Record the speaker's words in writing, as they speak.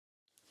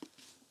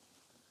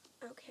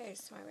Okay,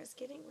 so I was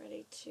getting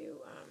ready to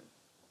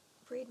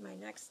read my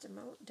next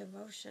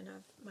devotion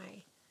of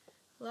my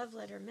Love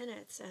Letter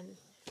Minutes, and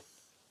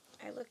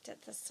I looked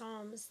at the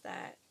Psalms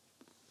that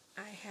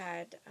I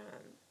had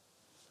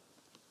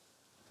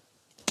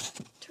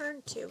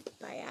turned to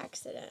by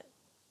accident.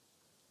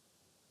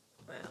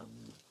 Well,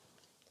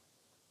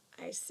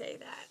 I say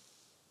that,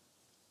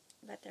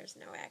 but there's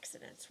no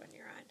accidents when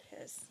you're on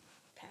His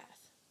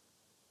path,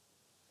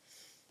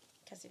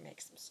 because He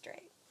makes them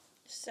straight.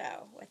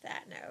 So, with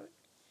that note,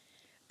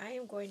 I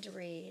am going to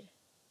read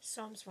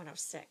Psalms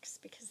 106,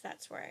 because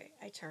that's where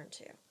I turned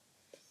to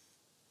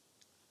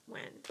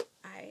when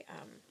I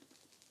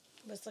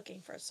was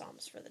looking for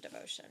Psalms for the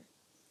devotion,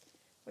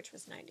 which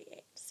was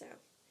 98. So,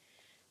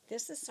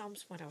 this is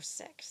Psalms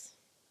 106.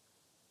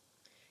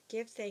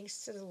 Give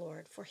thanks to the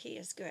Lord, for He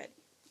is good.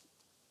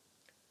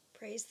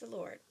 Praise the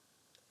Lord.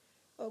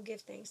 Oh, give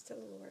thanks to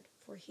the Lord,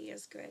 for He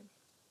is good.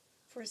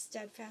 For His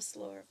steadfast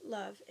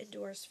love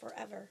endures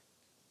forever.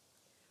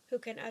 Who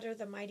can utter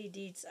the mighty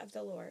deeds of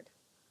the Lord,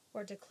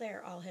 or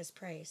declare all His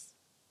praise?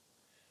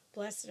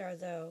 Blessed are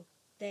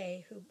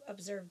they who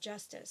observe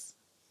justice,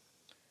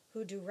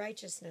 who do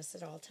righteousness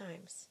at all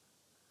times.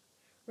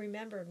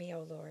 Remember me,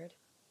 O Lord,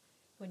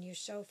 when you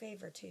show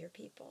favor to your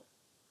people.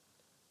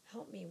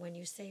 Help me when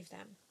you save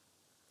them,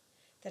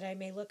 that I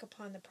may look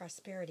upon the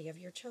prosperity of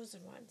your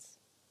chosen ones,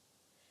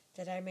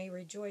 that I may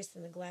rejoice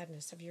in the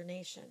gladness of your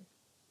nation,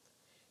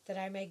 that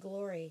I may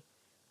glory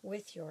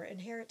with your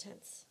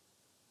inheritance.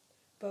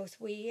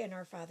 Both we and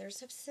our fathers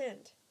have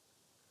sinned.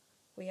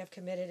 We have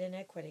committed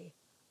iniquity.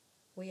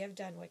 We have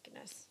done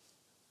wickedness.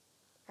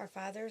 Our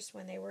fathers,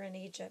 when they were in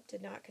Egypt,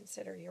 did not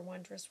consider your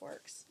wondrous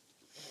works.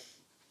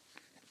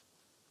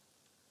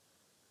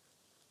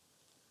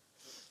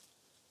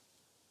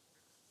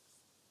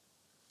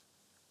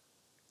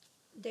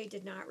 They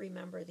did not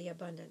remember the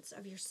abundance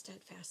of your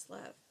steadfast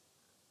love,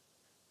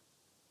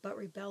 but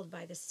rebelled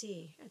by the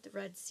sea at the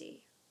Red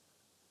Sea.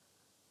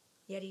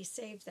 Yet He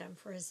saved them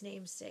for His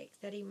name's sake,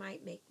 that He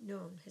might make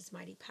known His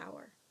mighty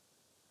power.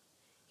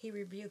 He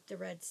rebuked the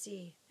Red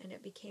Sea, and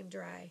it became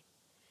dry,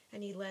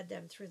 and He led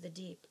them through the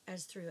deep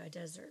as through a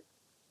desert.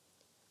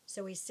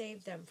 So He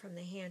saved them from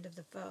the hand of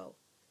the foe,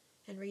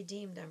 and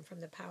redeemed them from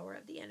the power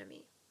of the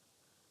enemy.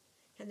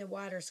 And the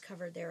waters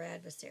covered their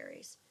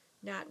adversaries.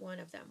 Not one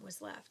of them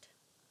was left.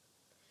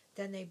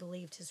 Then they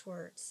believed His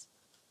words.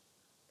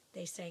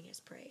 They sang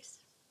His praise.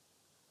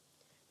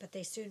 But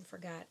they soon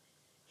forgot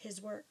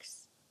His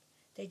works.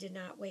 They did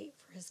not wait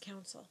for His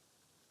counsel.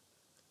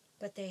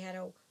 But they had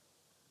a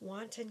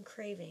wanton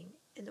craving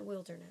in the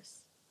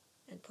wilderness,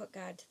 and put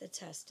God to the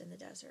test in the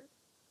desert.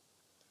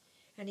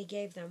 And He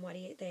gave them what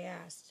they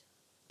asked,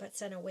 but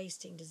sent a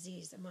wasting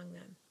disease among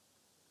them.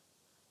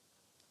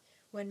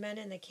 When men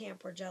in the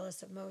camp were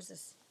jealous of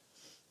Moses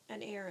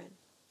and Aaron,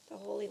 the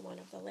Holy One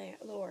of the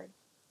Lord,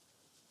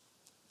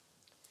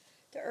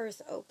 the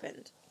earth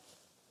opened.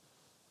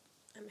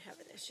 I'm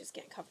having issues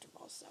getting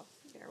comfortable, so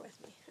bear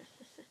with me.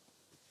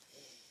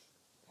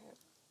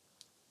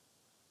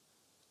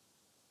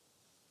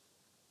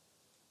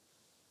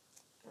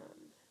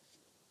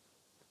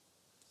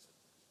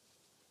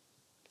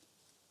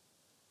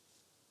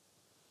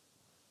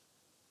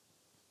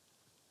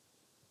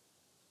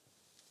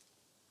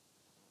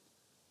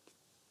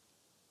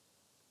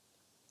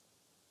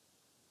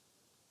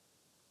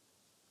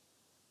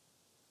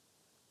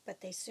 But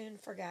they soon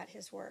forgot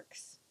His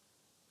works.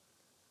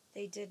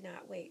 They did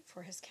not wait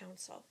for His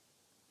counsel,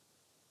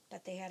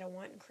 but they had a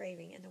wanton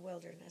craving in the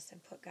wilderness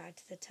and put God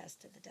to the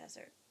test in the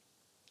desert.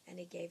 And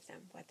He gave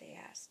them what they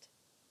asked,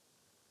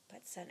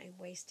 but sent a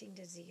wasting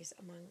disease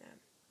among them.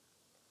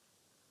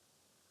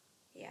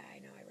 Yeah, I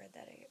know I read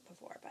that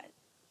before, but it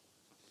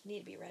need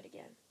to be read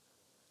again.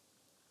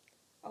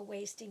 A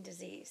wasting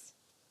disease.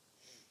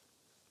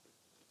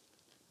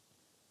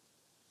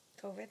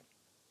 COVID.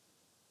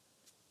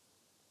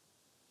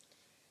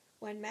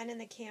 When men in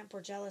the camp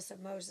were jealous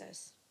of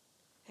Moses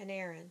and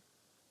Aaron,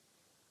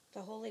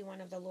 the Holy One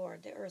of the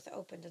Lord, the earth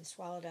opened and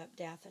swallowed up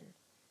Dathan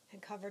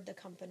and covered the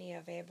company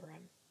of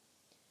Abiram.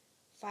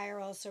 Fire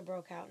also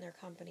broke out in their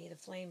company. The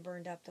flame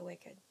burned up the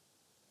wicked.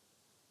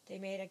 They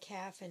made a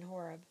calf in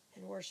Horeb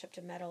and worshipped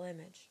a metal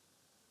image.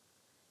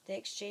 They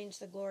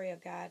exchanged the glory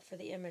of God for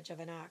the image of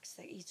an ox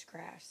that eats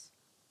grass.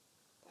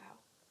 Wow.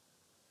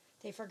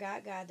 They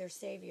forgot God, their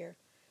Savior,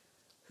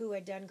 who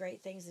had done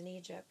great things in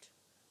Egypt,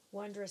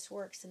 wondrous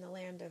works in the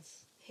land of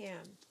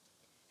Ham,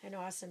 and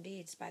awesome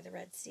deeds by the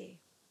Red Sea.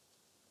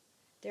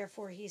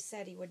 Therefore He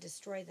said He would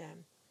destroy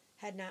them,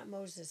 had not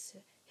Moses,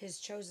 His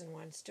chosen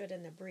one, stood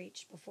in the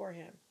breach before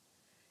Him,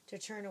 to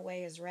turn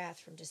away His wrath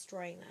from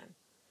destroying them.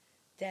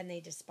 Then they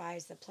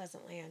despised the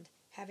pleasant land,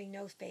 having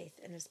no faith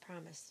in His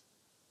promise.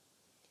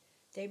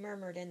 They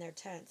murmured in their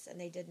tents,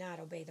 and they did not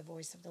obey the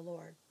voice of the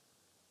Lord.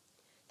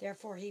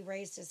 Therefore He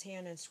raised His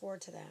hand and swore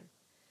to them,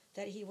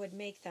 that He would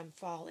make them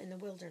fall in the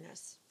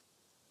wilderness.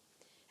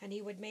 And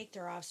He would make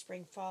their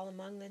offspring fall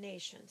among the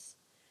nations,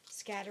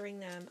 scattering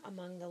them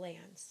among the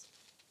lands.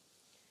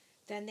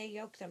 Then they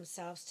yoked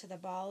themselves to the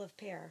Baal of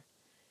Peor.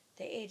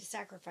 They ate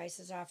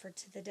sacrifices offered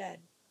to the dead.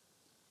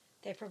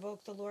 They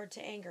provoked the Lord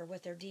to anger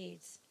with their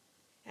deeds,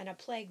 and a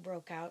plague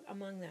broke out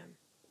among them.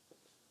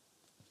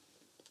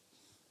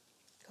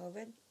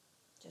 COVID?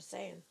 Just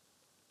saying.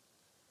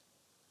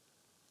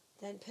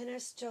 Then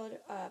Pinhas stood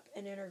up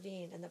and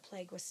intervened, and the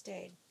plague was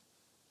stayed.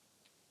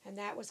 And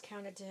that was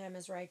counted to him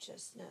as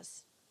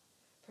righteousness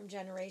from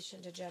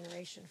generation to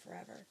generation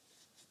forever.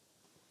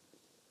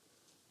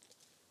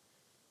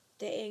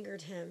 They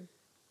angered him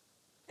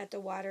at the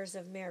waters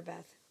of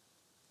Meribeth,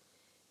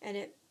 and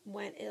it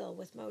went ill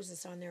with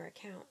Moses on their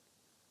account.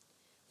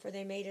 For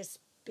they made his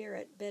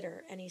spirit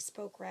bitter, and he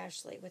spoke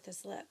rashly with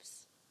his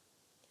lips.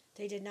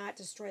 They did not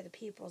destroy the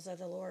peoples as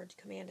the Lord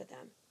commanded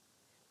them,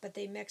 but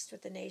they mixed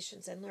with the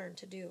nations and learned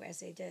to do as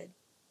they did.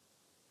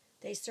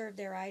 They served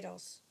their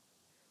idols,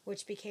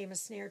 which became a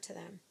snare to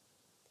them.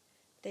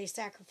 They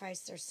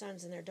sacrificed their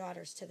sons and their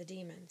daughters to the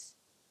demons.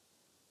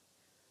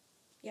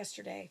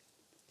 Yesterday,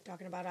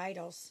 talking about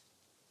idols,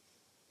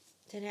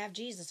 didn't have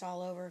Jesus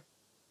all over.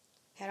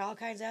 Had all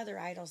kinds of other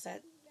idols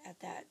at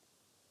that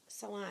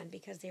salon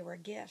because they were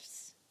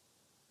gifts.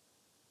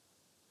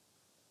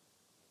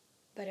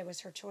 But it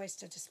was her choice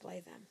to display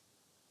them.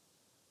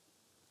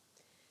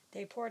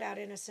 They poured out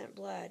innocent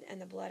blood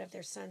and the blood of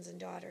their sons and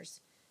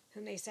daughters,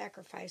 whom they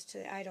sacrificed to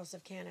the idols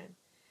of Canaan,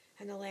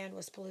 and the land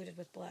was polluted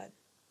with blood.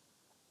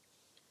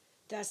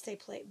 Thus they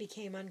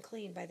became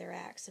unclean by their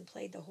acts and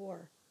played the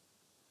whore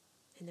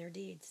in their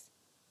deeds.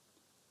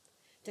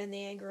 Then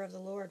the anger of the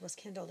Lord was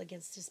kindled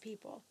against his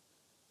people,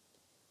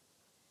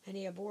 and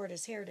he abhorred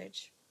his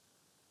heritage.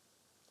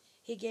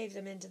 He gave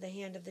them into the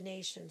hand of the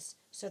nations,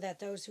 so that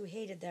those who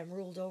hated them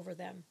ruled over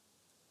them.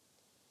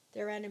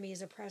 Their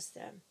enemies oppressed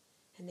them,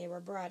 and they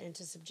were brought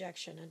into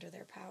subjection under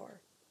their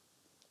power.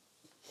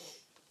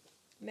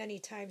 Many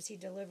times he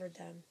delivered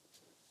them,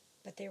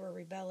 but they were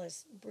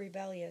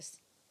rebellious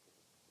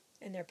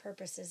in their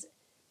purposes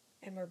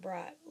and were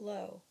brought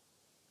low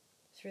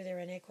through their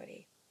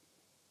iniquity.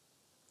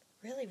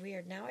 Really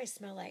weird. Now I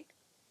smell like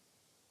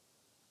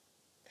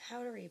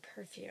powdery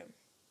perfume.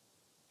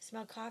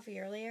 Smelled coffee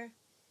earlier.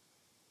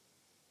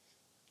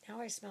 Now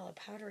I smell a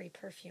powdery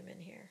perfume in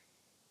here.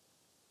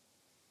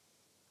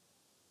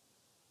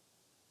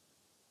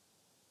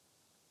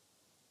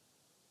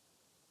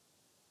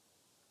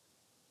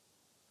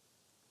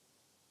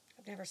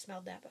 I've never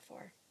smelled that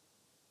before.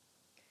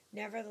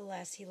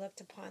 Nevertheless, he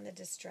looked upon the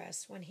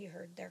distress when he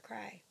heard their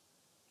cry.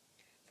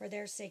 For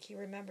their sake he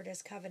remembered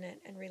his covenant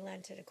and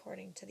relented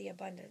according to the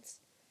abundance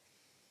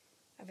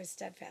of his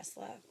steadfast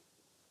love.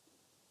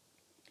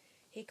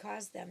 He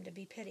caused them to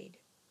be pitied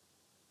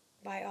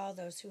by all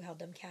those who held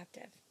them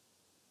captive.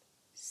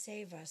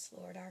 Save us,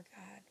 Lord our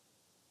God,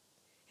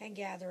 and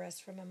gather us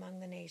from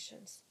among the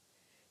nations,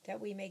 that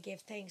we may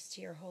give thanks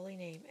to your holy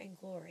name and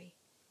glory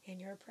in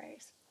your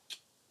praise.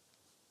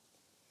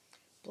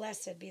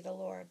 Blessed be the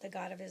Lord, the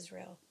God of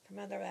Israel, from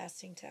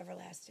everlasting to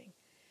everlasting.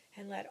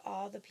 And let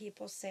all the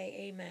people say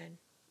amen.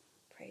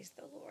 Praise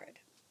the Lord.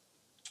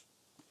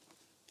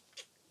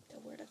 The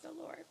word of the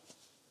Lord.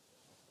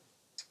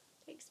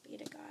 Thanks be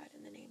to God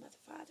in the name of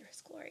the Father,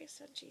 his glorious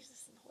Son,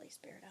 Jesus, and the Holy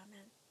Spirit.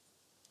 Amen.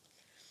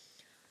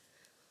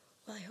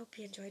 Well, I hope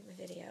you enjoyed my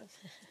video.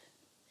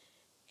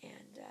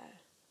 And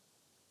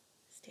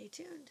stay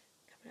tuned.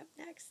 Coming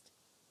up next,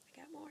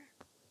 I got more.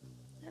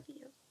 Love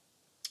you.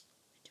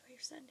 Enjoy your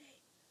Sunday.